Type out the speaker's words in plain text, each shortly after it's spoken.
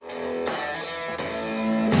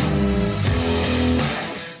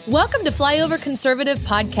Welcome to Flyover Conservative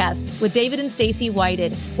Podcast with David and Stacey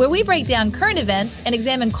Whited, where we break down current events and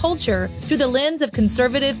examine culture through the lens of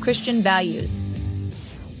conservative Christian values.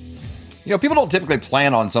 You know, people don't typically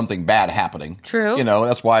plan on something bad happening. True. You know,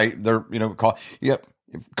 that's why they're,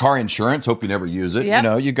 car insurance, hope you never use it. Yep. You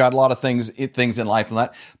know, you got a lot of things in life and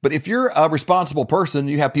that. But if you're a responsible person,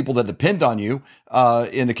 you have people that depend on you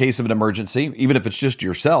in the case of an emergency, even if it's just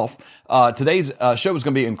yourself. Today's show is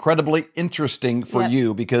going to be incredibly interesting for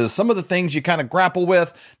you because some of the things you kind of grapple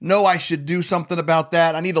with, no, I should do something about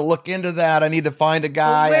that. I need to look into that. I need to find a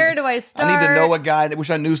guy. Well, where do I start? I need to know a guy. I wish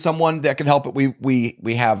I knew someone that can help it.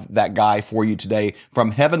 We have that guy for you today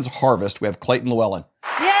from Heaven's Harvest. We have Clayton Llewellyn.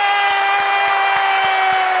 Yay!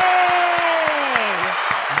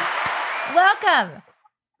 Welcome.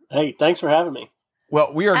 Hey, thanks for having me.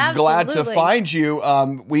 Well, we are glad to find you.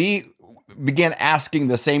 We began asking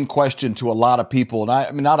the same question to a lot of people, and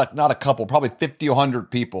I mean, not a couple, probably 50, 100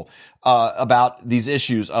 people about these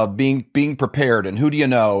issues of being prepared and who do you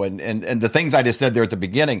know, and the things I just said there at the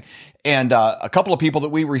beginning. And a couple of people that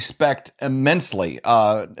we respect immensely,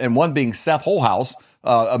 and one being Seth Holhouse,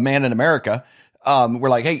 a man in America. We're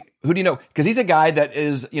like, hey, who do you know? Because he's a guy that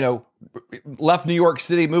is, left New York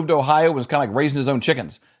City, moved to Ohio, and was kind of like raising his own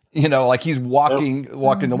chickens. Like he's walking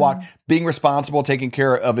the walk, being responsible, taking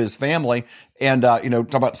care of his family, and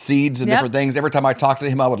talk about seeds and different things. Every time I talk to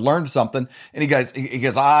him, I would learn something. And he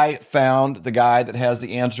goes, I found the guy that has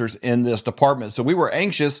the answers in this department. So we were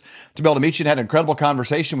anxious to be able to meet you and had an incredible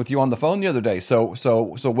conversation with you on the phone the other day. So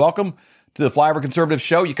welcome to the Flyover Conservative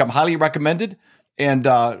Show. You come highly recommended, and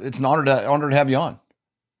it's an honor to have you on.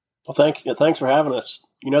 Well, thanks for having us.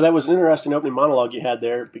 That was an interesting opening monologue you had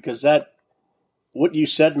there because what you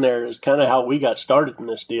said in there is kind of how we got started in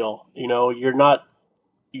this deal. It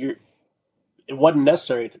wasn't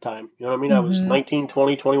necessary at the time. You know what I mean? Mm-hmm. I was 19,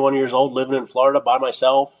 20, 21 years old, living in Florida by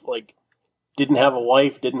myself, like didn't have a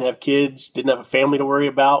wife, didn't have kids, didn't have a family to worry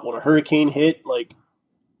about. When a hurricane hit, like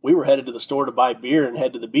we were headed to the store to buy beer and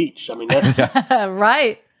head to the beach. I mean, that's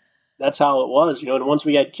right. That's how it was, and once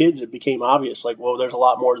we had kids, it became obvious, like, well, there's a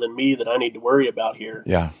lot more than me that I need to worry about here.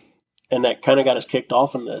 Yeah. And that kind of got us kicked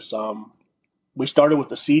off in this. We started with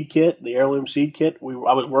the seed kit, the heirloom seed kit.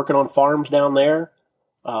 I was working on farms down there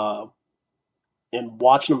and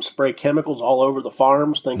watching them spray chemicals all over the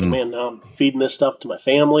farms, thinking, man, now I'm feeding this stuff to my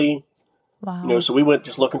family. Wow. So we went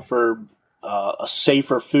just looking for a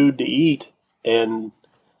safer food to eat. And,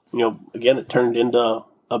 again, it turned into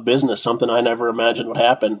a business, something I never imagined would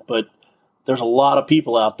happen. But there's a lot of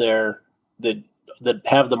people out there that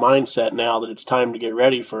have the mindset now that it's time to get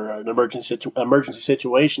ready for an emergency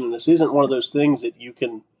situation. And this isn't one of those things that you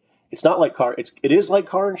can, it's not like it is like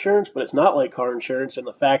car insurance, but it's not like car insurance. And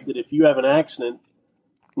the fact that if you have an accident,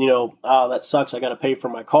 that sucks, I got to pay for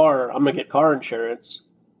my car, I'm going to get car insurance.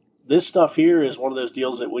 This stuff here is one of those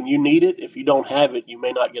deals that when you need it, if you don't have it, you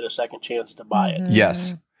may not get a second chance to buy it.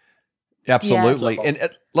 Yes. Absolutely. Yes. And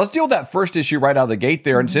let's deal with that first issue right out of the gate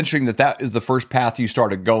there. And it's interesting that is the first path you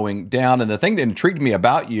started going down. And the thing that intrigued me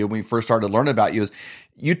about you when we first started learning about you is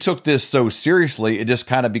you took this so seriously, it just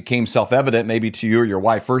kind of became self-evident maybe to you or your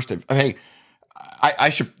wife first. Hey,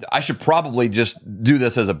 I should probably just do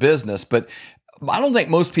this as a business. But I don't think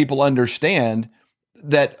most people understand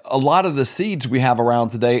that a lot of the seeds we have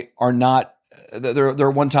around today are not,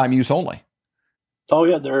 they're one-time use only. Oh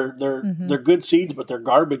yeah, they're good seeds, but they're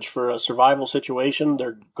garbage for a survival situation.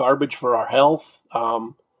 They're garbage for our health.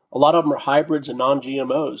 A lot of them are hybrids and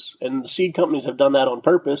non-GMOs, and the seed companies have done that on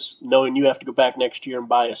purpose, knowing you have to go back next year and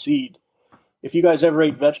buy a seed. If you guys ever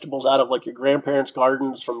ate vegetables out of like your grandparents'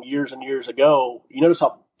 gardens from years and years ago, you notice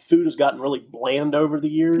how food has gotten really bland over the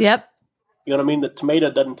years. Yep. You know what I mean? The tomato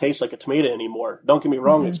doesn't taste like a tomato anymore. Don't get me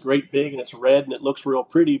wrong; it's great big and it's red and it looks real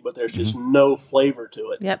pretty, but there's just no flavor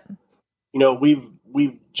to it. Yep.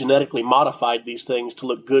 We've genetically modified these things to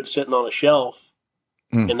look good sitting on a shelf,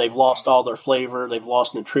 and they've lost all their flavor. They've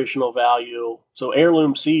lost nutritional value. So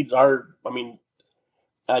heirloom seeds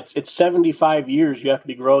it's 75 years you have to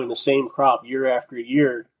be growing the same crop year after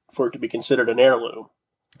year for it to be considered an heirloom.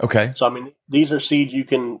 Okay. So, these are seeds you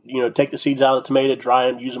can, take the seeds out of the tomato, dry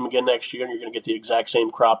them, use them again next year, and you're going to get the exact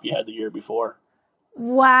same crop you had the year before.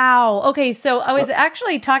 Wow. Okay. So I was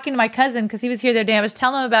actually talking to my cousin because he was here the other day. I was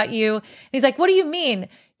telling him about you. And he's like, what do you mean?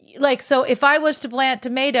 Like, so if I was to plant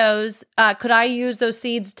tomatoes, could I use those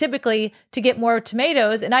seeds typically to get more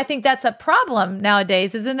tomatoes? And I think that's a problem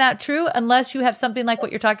nowadays. Isn't that true? Unless you have something like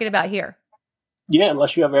what you're talking about here. Yeah.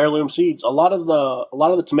 Unless you have heirloom seeds. A lot of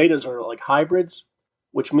the tomatoes are like hybrids,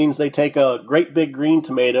 which means they take a great big green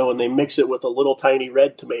tomato and they mix it with a little tiny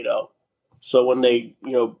red tomato. So when they,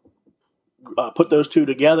 put those two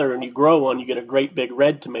together and you grow one, you get a great big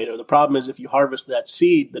red tomato. The problem is if you harvest that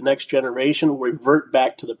seed, the next generation will revert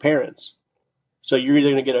back to the parents. So you're either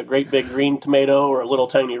going to get a great big green tomato or a little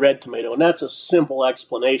tiny red tomato. And that's a simple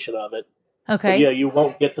explanation of it. Okay. But yeah, you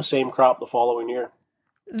won't get the same crop the following year.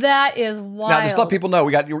 That is wild. Now, just let people know,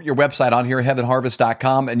 we got your website on here,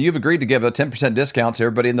 heavenharvest.com, and you've agreed to give a 10% discount to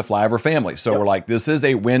everybody in the Flyover family. So we're like, this is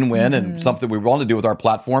a win-win and something we want to do with our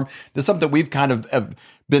platform. This is something that we've kind of have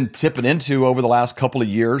been tipping into over the last couple of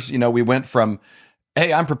years. You know, we went from,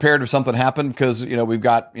 hey, I'm prepared if something happened because, you know, we've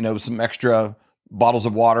got, you know, some extra bottles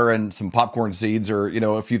of water and some popcorn seeds or, you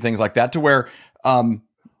know, a few things like that to where,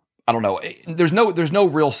 I don't know. There's no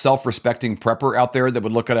real self-respecting prepper out there that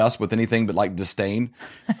would look at us with anything but like disdain.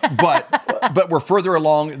 But we're further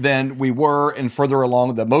along than we were and further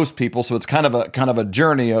along than most people. So it's kind of a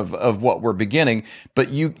journey of what we're beginning. But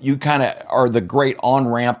you kind of are the great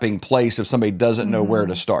on-ramping place if somebody doesn't know where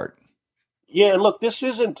to start. Yeah, and look, this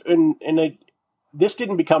isn't this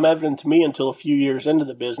didn't become evident to me until a few years into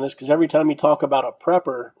the business, because every time you talk about a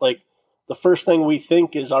prepper, like the first thing we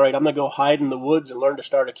think is, all right, I'm going to go hide in the woods and learn to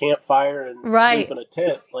start a campfire and sleep in a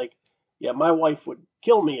tent. Like, yeah, my wife would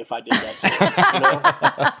kill me if I did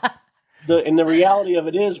that. You know? And the reality of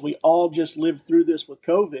it is we all just lived through this with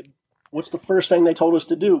COVID. What's the first thing they told us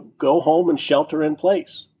to do? Go home and shelter in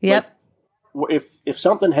place. Yep. Like, if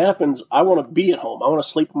something happens, I want to be at home. I want to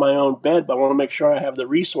sleep in my own bed, but I want to make sure I have the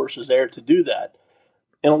resources there to do that.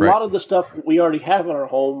 And a lot of the stuff we already have in our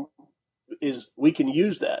home is we can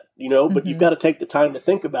use that, you know, but you've got to take the time to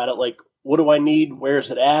think about it. Like, what do I need?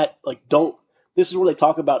 Where's it at? Like, this is where they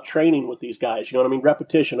talk about training with these guys. You know what I mean?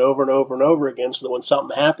 Repetition over and over and over again, so that when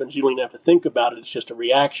something happens, you don't even have to think about it. It's just a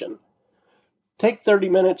reaction. Take 30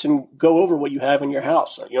 minutes and go over what you have in your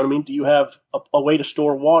house. You know what I mean? Do you have a way to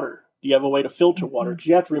store water? Do you have a way to filter water? Because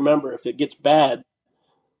you have to remember, if it gets bad,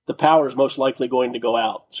 the power is most likely going to go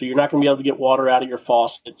out. So you're not going to be able to get water out of your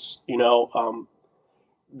faucets. You know,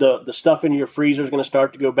 the stuff in your freezer is going to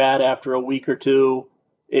start to go bad after a week or two,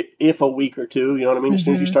 if a week or two. You know what I mean? As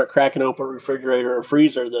soon as you start cracking open a refrigerator or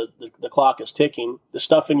freezer, the clock is ticking. The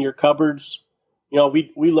stuff in your cupboards, you know,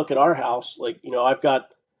 we look at our house, like, you know, I've got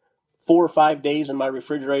 4 or 5 days in my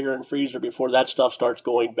refrigerator and freezer before that stuff starts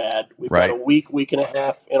going bad. We've got a week and a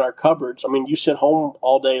half in our cupboards. I mean, you sit home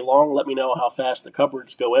all day long, let me know how fast the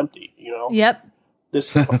cupboards go empty, you know? Yep. The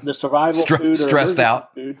survival food. Stressed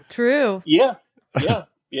out. Food. True. Yeah.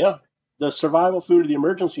 The survival food or the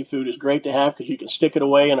emergency food is great to have because you can stick it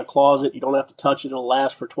away in a closet. You don't have to touch it. It'll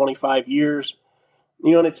last for 25 years.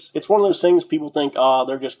 You know, and it's one of those things people think, oh,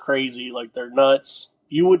 they're just crazy, like they're nuts.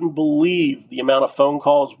 You wouldn't believe the amount of phone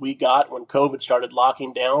calls we got when COVID started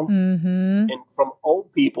locking down, and from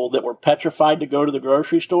old people that were petrified to go to the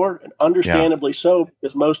grocery store, and understandably so,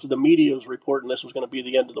 because most of the media was reporting this was going to be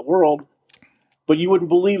the end of the world. But you wouldn't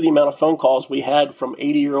believe the amount of phone calls we had from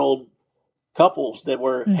 80-year-old couples that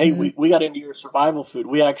were, hey, we got into your survival food.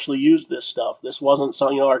 We actually used this stuff. This wasn't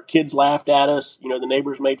something, you know, our kids laughed at us. You know, the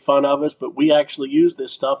neighbors made fun of us, but we actually used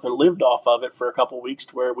this stuff and lived off of it for a couple of weeks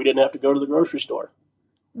to where we didn't have to go to the grocery store.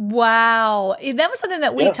 Wow. That was something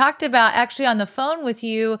that we talked about actually on the phone with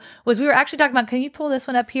you. Was we were actually talking about, can you pull this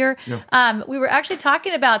one up here? Yeah. We were actually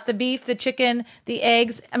talking about the beef, the chicken, the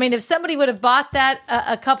eggs. I mean, if somebody would have bought that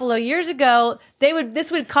a couple of years ago, this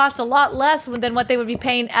would cost a lot less than what they would be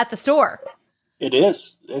paying at the store. It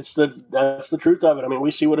is. That's the truth of it. I mean,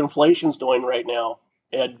 we see what inflation's doing right now.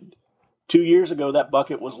 And 2 years ago, that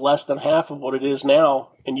bucket was less than half of what it is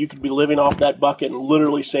now. And you could be living off that bucket and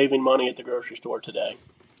literally saving money at the grocery store today.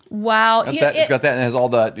 Wow. It's got that and has all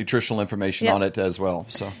the nutritional information on it as well.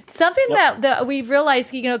 So something that we've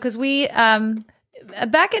realized, you know, because we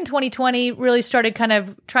back in 2020 really started kind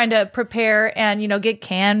of trying to prepare and, you know, get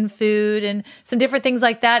canned food and some different things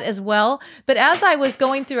like that as well. But as I was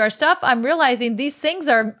going through our stuff, I'm realizing these things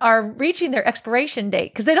are reaching their expiration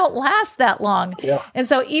date because they don't last that long. Yeah. And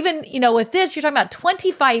so even, you know, with this, you're talking about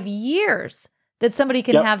 25 years that somebody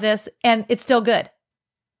can have this and it's still good.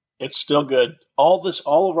 It's still good.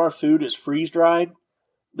 All of our food is freeze dried.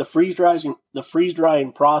 The freeze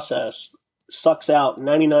drying process sucks out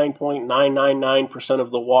 99.999%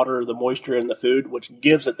 of the water, the moisture in the food, which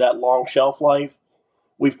gives it that long shelf life.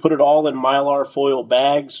 We've put it all in Mylar foil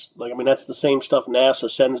bags. Like, I mean, that's the same stuff NASA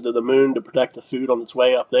sends to the moon to protect the food on its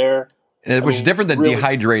way up there. Which is different than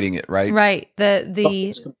dehydrating it, right? Right.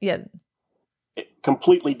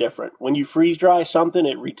 Completely different. When you freeze dry something,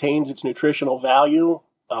 it retains its nutritional value.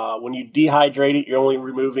 When you dehydrate it, you're only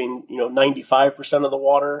removing, 95% of the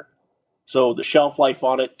water. So the shelf life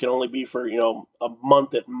on it can only be for, a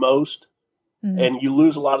month at most. Mm-hmm. And you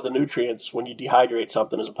lose a lot of the nutrients when you dehydrate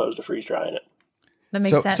something as opposed to freeze drying it. That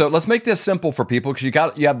makes sense. So let's make this simple for people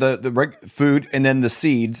because you have the food and then the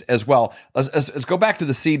seeds as well. Let's go back to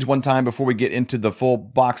the seeds one time before we get into the full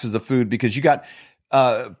boxes of food, because you got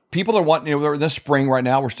people that want, they're in the spring right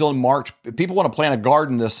now. We're still in March. If people want to plant a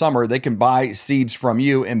garden this summer, they can buy seeds from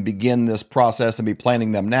you and begin this process and be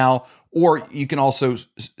planting them now. Or you can also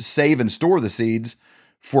save and store the seeds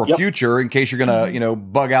for future in case you're going to,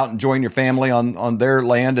 bug out and join your family on their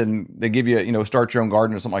land and they give you, start your own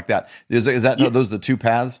garden or something like that. Is that those are the two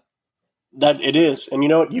paths? That it is. And you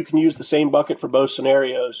know what? You can use the same bucket for both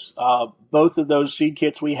scenarios. Both of those seed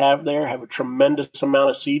kits we have there have a tremendous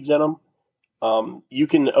amount of seeds in them. You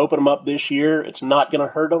can open them up this year. It's not going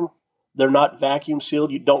to hurt them. They're not vacuum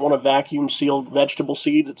sealed. You don't want to vacuum sealed vegetable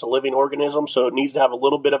seeds. It's a living organism, so it needs to have a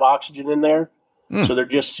little bit of oxygen in there. So they're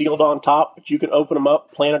just sealed on top, but you can open them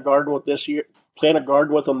up, plant a garden with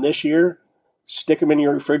them this year, stick them in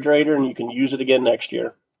your refrigerator, and you can use it again next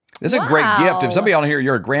year. This is a great gift. If somebody on here,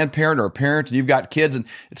 you're a grandparent or a parent and you've got kids, and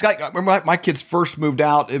it's got, remember my kids first moved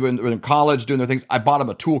out in college doing their things. I bought them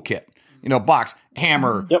a toolkit, box,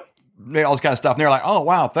 hammer, all this kind of stuff. And they're like, oh,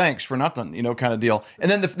 wow, thanks for nothing, kind of deal.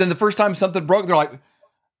 And then the first time something broke, they're like,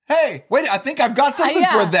 hey, wait, I think I've got something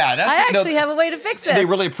for that. I actually have a way to fix it. They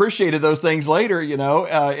really appreciated those things later,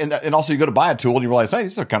 and also you go to buy a tool and you realize, hey,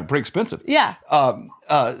 these are kind of pretty expensive. Yeah.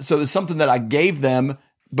 So it's something that I gave them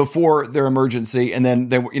before their emergency, and then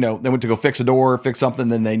they went to go fix a door, fix something,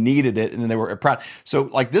 then they needed it, and then they were proud. So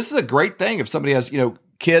like this is a great thing if somebody has,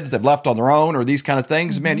 kids they've left on their own or these kind of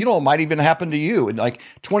things, man, it might even happen to you. In like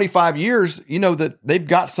 25 years, that they've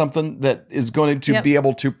got something that is going to be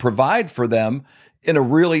able to provide for them in a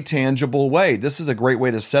really tangible way. This is a great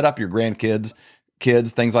way to set up your grandkids,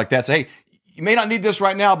 kids, things like that. Say, hey, you may not need this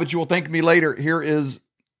right now, but you will thank me later. Here is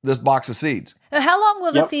this box of seeds. Now, how long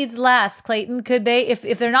will the seeds last, Clayton? Could they,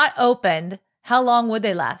 if they're not opened, how long would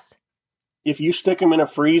they last? If you stick them in a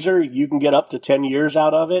freezer, you can get up to 10 years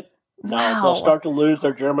out of it. Now, they'll start to lose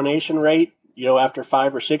their germination rate, after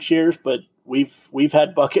 5 or 6 years, but we've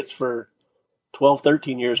had buckets for 12,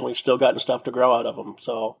 13 years, and we've still gotten stuff to grow out of them.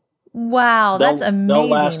 So wow, that's amazing. They'll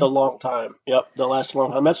last a long time. Yep, they'll last a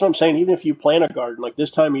long time. That's what I'm saying. Even if you plant a garden, like this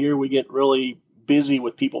time of year, we get really busy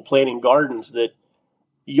with people planting gardens that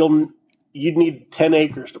you'd need 10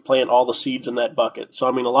 acres to plant all the seeds in that bucket. So,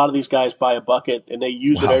 a lot of these guys buy a bucket and they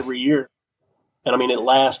use it every year. And, it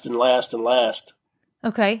lasts and lasts and lasts.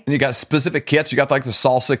 Okay. And you got specific kits. You got like the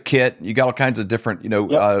salsa kit. You got all kinds of different,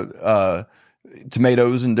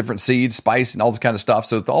 tomatoes and different seeds, spice, and all this kind of stuff.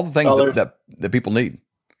 So all the things that people need.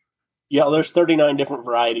 Yeah, there's 39 different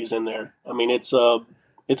varieties in there. It's a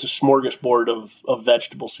smorgasbord of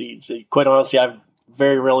vegetable seeds. Quite honestly, I've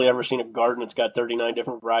very rarely ever seen a garden that's got 39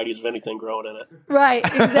 different varieties of anything growing in it. Right,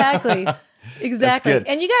 exactly. Exactly.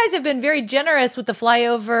 And you guys have been very generous with the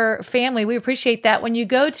Flyover family. We appreciate that. When you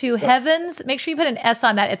go to Heavens, make sure you put an S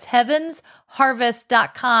on that. It's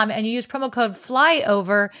heavensharvest.com and you use promo code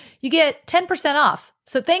FLYOVER, you get 10% off.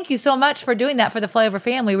 So thank you so much for doing that for the Flyover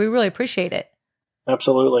family. We really appreciate it.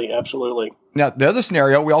 Absolutely. Absolutely. Now, the other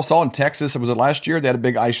scenario we all saw in Texas, was it last year? They had a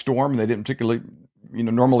big ice storm and they didn't particularly,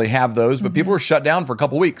 normally have those, but people were shut down for a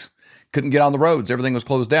couple of weeks. Couldn't get on the roads. Everything was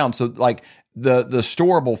closed down. So like the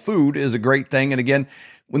storable food is a great thing. And again,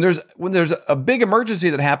 when there's a big emergency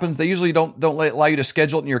that happens, they usually don't allow you to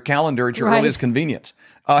schedule it in your calendar at your earliest convenience.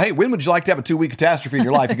 Hey, when would you like to have a 2-week catastrophe in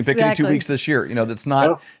your life? You can pick any 2 weeks this year. That's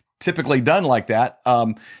not typically done like that.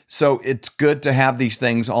 So it's good to have these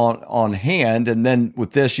things on hand. And then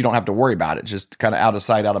with this, you don't have to worry about it. Just kind of out of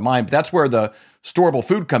sight, out of mind. But that's where the storable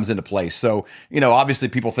food comes into place. So, obviously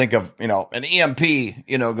people think of, an EMP,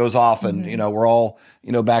 goes off and, we're all,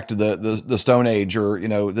 back to the Stone Age or,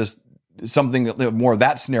 this something more of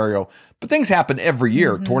that scenario. But things happen every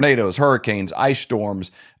year, tornadoes, hurricanes, ice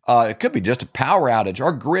storms. It could be just a power outage.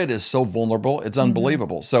 Our grid is so vulnerable. It's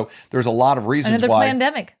unbelievable. So there's a lot of reasons why. Another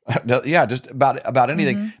pandemic. Yeah, just about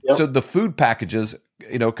anything. So the food packages,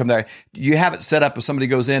 come there. You have it set up if somebody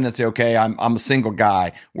goes in and say, okay, I'm a single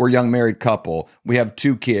guy. We're a young married couple. We have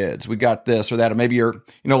 2 kids. We got this or that. Or maybe you're,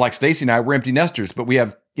 like Stacy and I, we're empty nesters, but we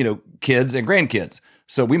have, kids and grandkids.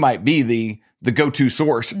 So we might be the go-to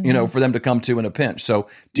source, for them to come to in a pinch. So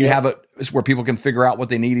do you have it where people can figure out what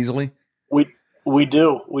they need easily? We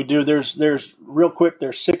do. There's real quick.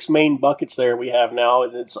 There's 6 main buckets there we have now.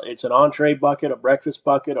 And it's an entree bucket, a breakfast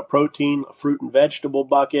bucket, a protein, a fruit and vegetable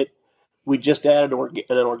bucket. We just added an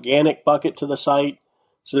organic bucket to the site.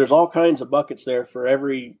 So there's all kinds of buckets there for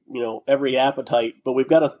every appetite. But we've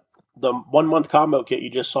got the 1 month combo kit you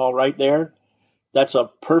just saw right there. That's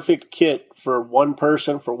a perfect kit for one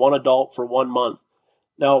person, for one adult, for 1 month.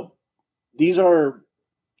 Now, these are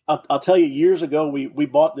I'll tell you, years ago, we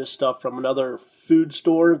bought this stuff from another food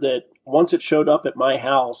store that once it showed up at my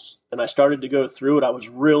house and I started to go through it, I was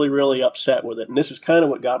really, really upset with it. And this is kind of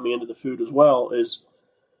what got me into the food as well, is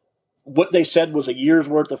what they said was a year's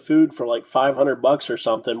worth of food for like $500 or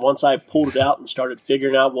something. Once I pulled it out and started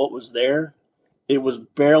figuring out what was there, it was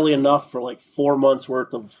barely enough for like 4 months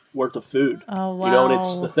worth of food. Oh, wow. You know,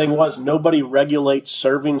 and the thing was, nobody regulates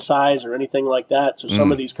serving size or anything like that. So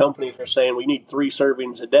some of these companies are saying we need 3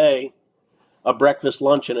 servings a day, a breakfast,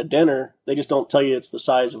 lunch, and a dinner. They just don't tell you it's the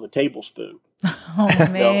size of a tablespoon. Oh,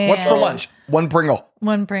 man. What's for lunch? One Pringle.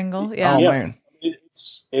 One Pringle, yeah. Oh, Yeah. man.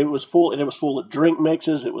 It was full, and it was full of drink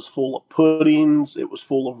mixes. It was full of puddings. It was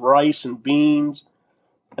full of rice and beans.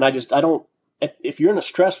 And I don't, if you're in a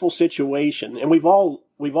stressful situation, and we've all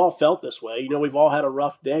felt this way, you know, we've all had a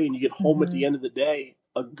rough day, and you get home at the end of the day,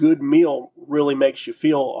 a good meal really makes you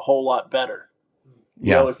feel a whole lot better.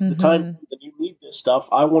 You know, if the time that you need this stuff,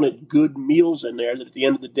 I wanted good meals in there that at the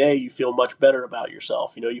end of the day, you feel much better about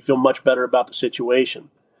yourself. You know, you feel much better about the situation.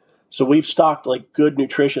 So we've stocked like good,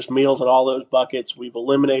 nutritious meals in all those buckets. We've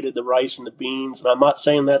eliminated the rice and the beans. And I'm not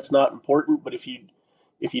saying that's not important, but if you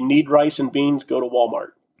need rice and beans, go to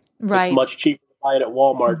Walmart. Right. It's much cheaper to buy it at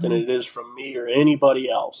Walmart than it is from me or anybody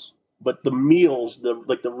else. But the meals,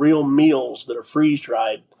 the real meals that are freeze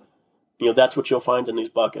dried, you know, that's what you'll find in these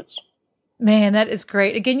buckets. Man, that is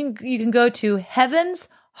great. Again, you can go to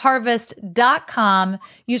heavensharvest.com,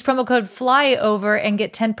 use promo code FLYOVER and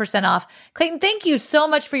get 10% off. Clayton, thank you so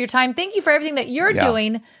much for your time. Thank you for everything that you're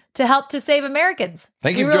doing to help to save Americans.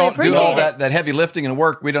 Thank you for doing all that heavy lifting and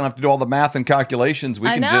work. We don't have to do all the math and calculations. We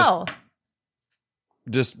can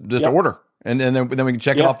just order, and then we can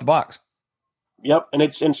check it off the box. Yep,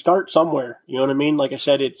 and start somewhere. You know what I mean? Like I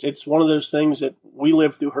said, it's one of those things that we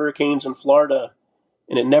lived through hurricanes in Florida,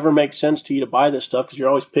 and it never makes sense to you to buy this stuff because you're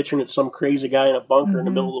always picturing it's some crazy guy in a bunker in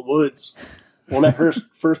the middle of the woods. When that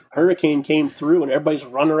first hurricane came through, and everybody's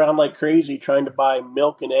running around like crazy trying to buy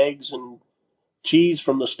milk and eggs and cheese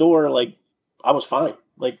from the store, like I was fine.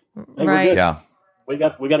 Like, hey, we're good. Yeah. We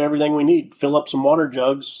got everything we need. Fill up some water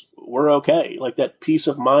jugs. We're okay. Like that peace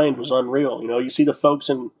of mind was unreal. You know, you see the folks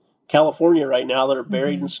in California right now that are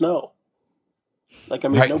buried in snow. Like, I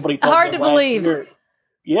mean, nobody thought hard to believe. Year,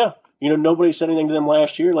 yeah. You know, nobody said anything to them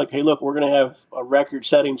last year. Like, hey, look, we're going to have a record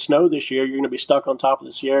setting snow this year. You're going to be stuck on top of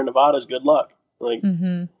the Sierra Nevadas. Good luck. Like,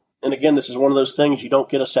 and again, this is one of those things you don't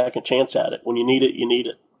get a second chance at it. When you need it, you need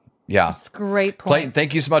it. Yeah. That's a great point. Clayton,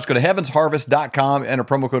 thank you so much. Go to heavensharvest.com, enter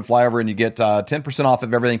promo code FLYOVER, and you get 10% off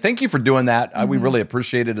of everything. Thank you for doing that. We really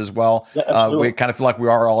appreciate it as well. Yeah, we kind of feel like we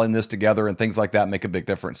are all in this together, and things like that make a big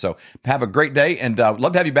difference. So have a great day, and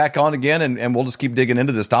love to have you back on again, and we'll just keep digging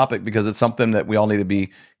into this topic because it's something that we all need to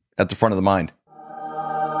be at the front of the mind.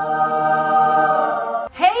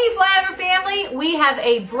 Hey, Flyover family, we have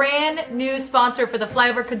a brand new sponsor for the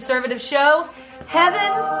Flyover Conservative Show,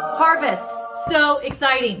 Heaven's Harvest. So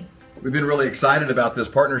exciting. We've been really excited about this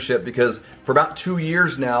partnership because for about 2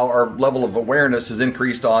 years now, our level of awareness has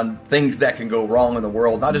increased on things that can go wrong in the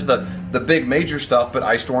world. Not just the big major stuff, but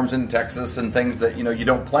ice storms in Texas and things that, you know, you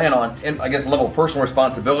don't plan on. And I guess a level of personal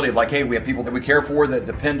responsibility of like, hey, we have people that we care for that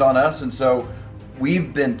depend on us. And so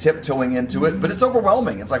we've been tiptoeing into it, but it's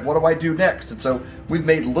overwhelming. It's like, what do I do next? And so we've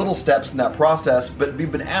made little steps in that process, but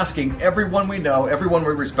we've been asking everyone we know, everyone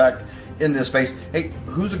we respect in this space, hey,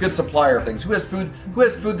 who's a good supplier of things? Who has food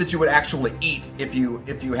that you would actually eat if you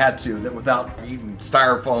had to, that without eating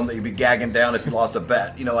styrofoam that you'd be gagging down if you lost a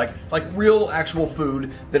bet? You know, like real actual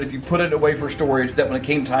food that if you put it away for storage, that when it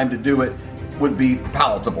came time to do it would be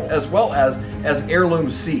palatable, as well as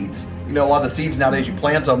heirloom seeds. You know, a lot of the seeds nowadays, you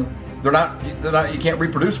plant them, they're not, you can't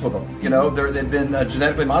reproduce with them. You know, they've been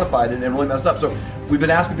genetically modified and really messed up. So we've been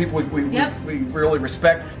asking people we really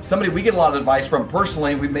respect. Somebody we get a lot of advice from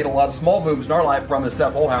personally, we've made a lot of small moves in our life from, is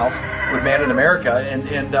Seth Holhouse with Man in America. And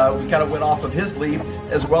we kind of went off of his lead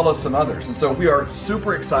as well as some others. And so we are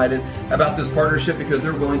super excited about this partnership because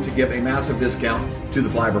they're willing to give a massive discount to the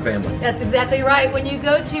Flyover family. That's exactly right. When you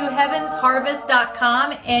go to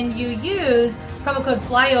heavensharvest.com and you use promo code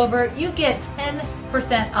FLYOVER, you get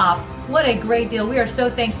 10% off. What a great deal. We are so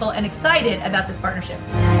thankful and excited about this partnership.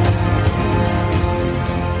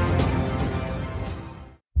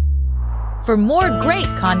 For more great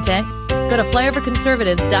content, go to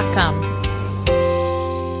flyoverconservatives.com.